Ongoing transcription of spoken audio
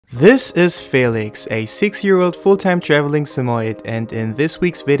This is Felix, a 6-year-old full-time traveling Samoyed, and in this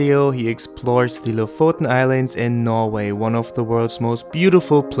week's video he explores the Lofoten Islands in Norway, one of the world's most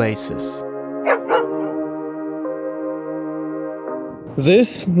beautiful places.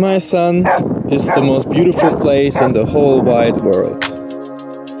 This, my son, is the most beautiful place in the whole wide world.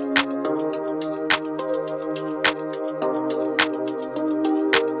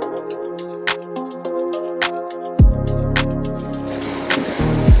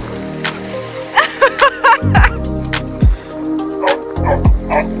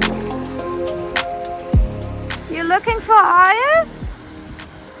 You looking for oil?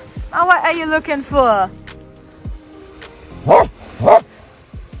 Or what are you looking for?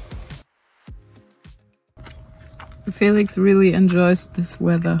 Felix really enjoys this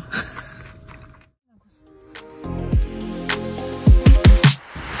weather.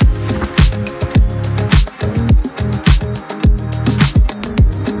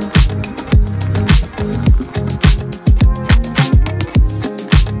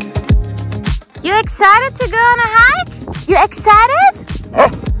 You excited to go on a hike? You excited?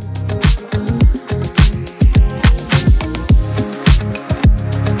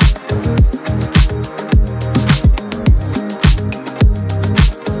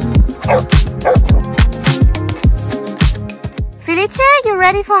 Felice, you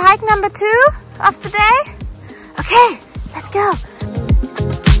ready for hike number 2 of the day? Okay, let's go.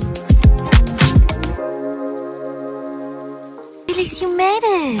 Felix, you made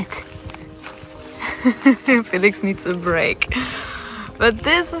it. Felix needs a break. But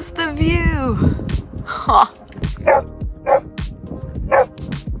this is the view. Ha.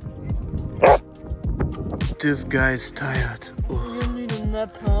 This guy's tired. You need a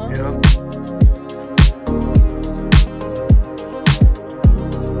nap, huh? Yeah.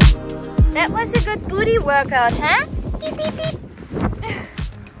 That was a good booty workout, huh? Beep, beep, beep.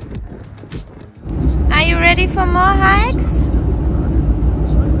 Are you ready for more hikes?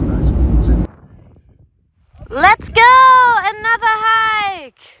 Let's go! Another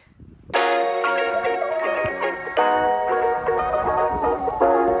hike!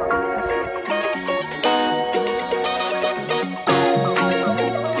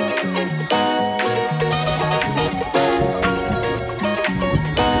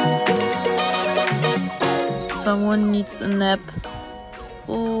 Someone needs a nap.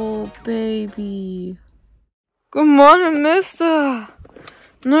 Oh, baby. Good morning, mister.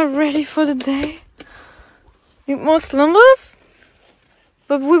 Not ready for the day? Need more slumbers?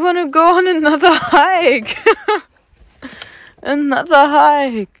 But we want to go on another hike. Another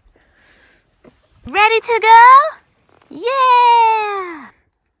hike. Ready to go? Yeah!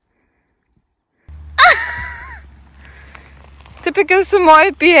 Typical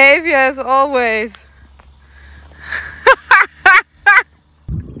Samoyed behavior as always.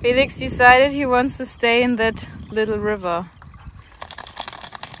 Felix decided he wants to stay in that little river.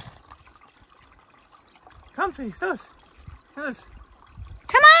 Come, Felix, los! Los!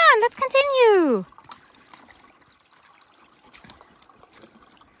 Come on, let's continue.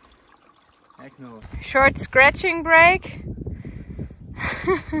 Heck no. Short scratching break.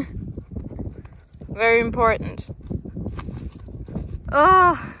 Very important.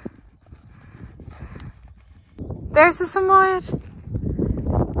 Oh, there's a Samoyed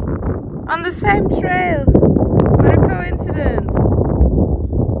on the same trail. What a coincidence.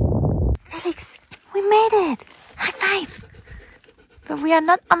 Felix, we made it. High five. But we are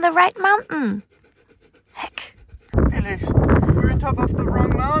not on the right mountain. Heck. Felix, we're on top of the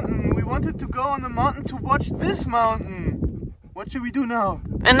wrong mountain. We wanted to go on the mountain to watch this mountain. What should we do now?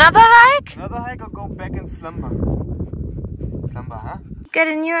 Another hike? Another hike or go back and slumber? Slumber, huh? Get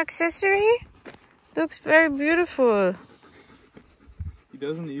a new accessory? Looks very beautiful. He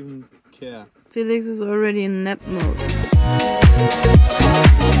doesn't even care. Felix is already in nap mode.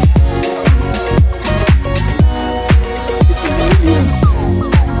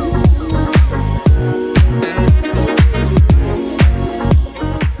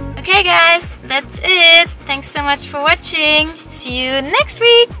 Okay guys, that's it. Thanks so much for watching. See you next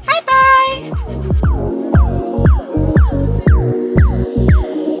week. Bye bye.